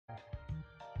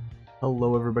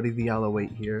Hello everybody, the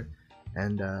Aloe8 here,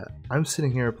 and I'm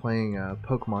sitting here playing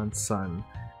Pokemon Sun,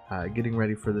 getting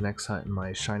ready for the next hunt in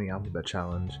my Shiny Alphabet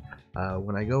Challenge.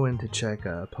 When I go in to check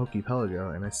Poké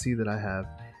Pelago, and I see that I have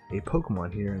a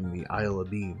Pokemon here in the Isle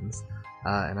of Beans,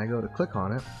 and I go to click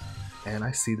on it, and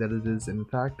I see that it is in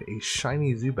fact a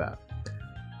Shiny Zubat.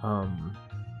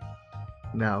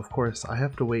 Now of course I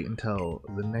have to wait until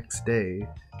the next day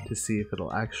to see if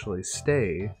it'll actually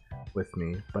stay with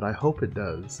me, but I hope it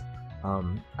does.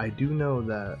 I do know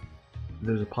that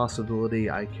there's a possibility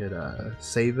I could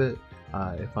save it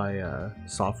if I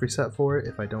soft reset for it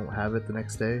if I don't have it the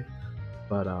next day,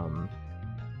 but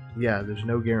yeah, there's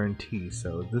no guarantee,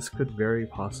 so this could very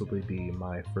possibly be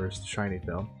my first shiny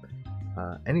fail.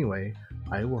 Anyway,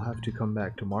 I will have to come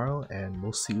back tomorrow and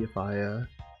we'll see if I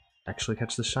actually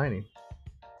catch the shiny.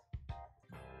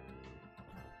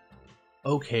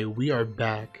 Okay, we are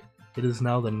back. It is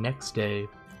now the next day.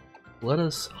 Let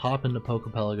us hop into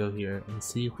Poké Pelago here and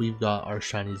see if we've got our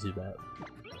shiny Zubat.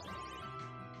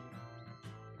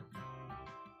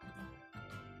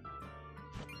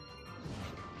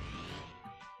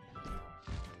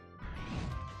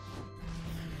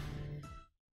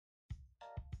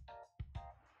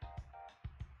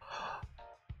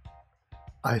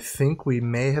 I think we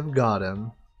may have got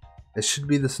him. It should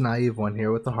be this naive one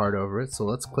here with the heart over it, so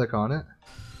let's click on it.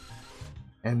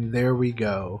 And there we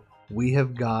go. We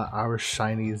have got our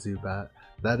shiny Zubat.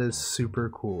 That is super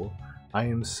cool. I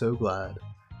am so glad.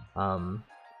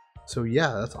 So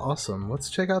yeah, that's awesome. Let's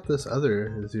check out this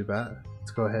other Zubat.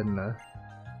 Let's go ahead and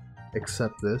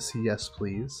accept this. Yes,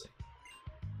 please.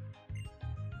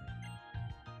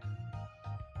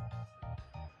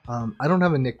 I don't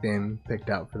have a nickname picked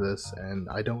out for this, and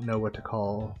I don't know what to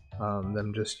call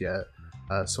them just yet.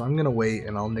 So I'm gonna wait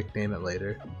and I'll nickname it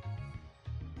later.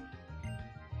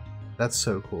 That's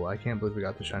so cool. I can't believe we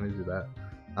got the shiny Zubat.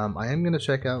 I am going to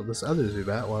check out this other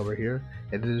Zubat while we're here.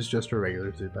 It is just a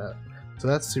regular Zubat. So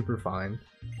that's super fine.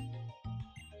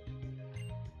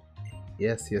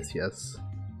 Yes, yes, yes.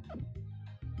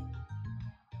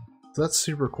 So that's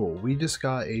super cool. We just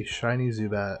got a shiny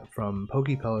Zubat from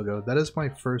Poké Pelago. That is my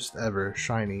first ever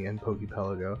shiny in Poké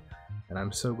Pelago, and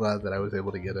I'm so glad that I was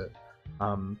able to get it.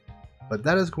 But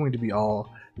that is going to be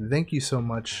all. Thank you so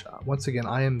much. Once again,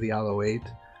 I am the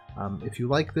Aloe8. If you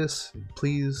like this,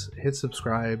 please hit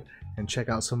subscribe and check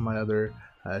out some of my other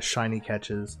shiny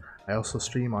catches. I also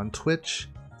stream on Twitch.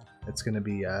 It's going to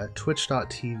be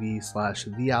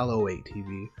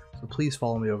twitch.tv/thealoe8tv, so please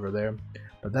follow me over there.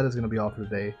 But that is going to be all for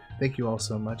today. Thank you all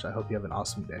so much. I hope you have an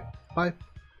awesome day. Bye!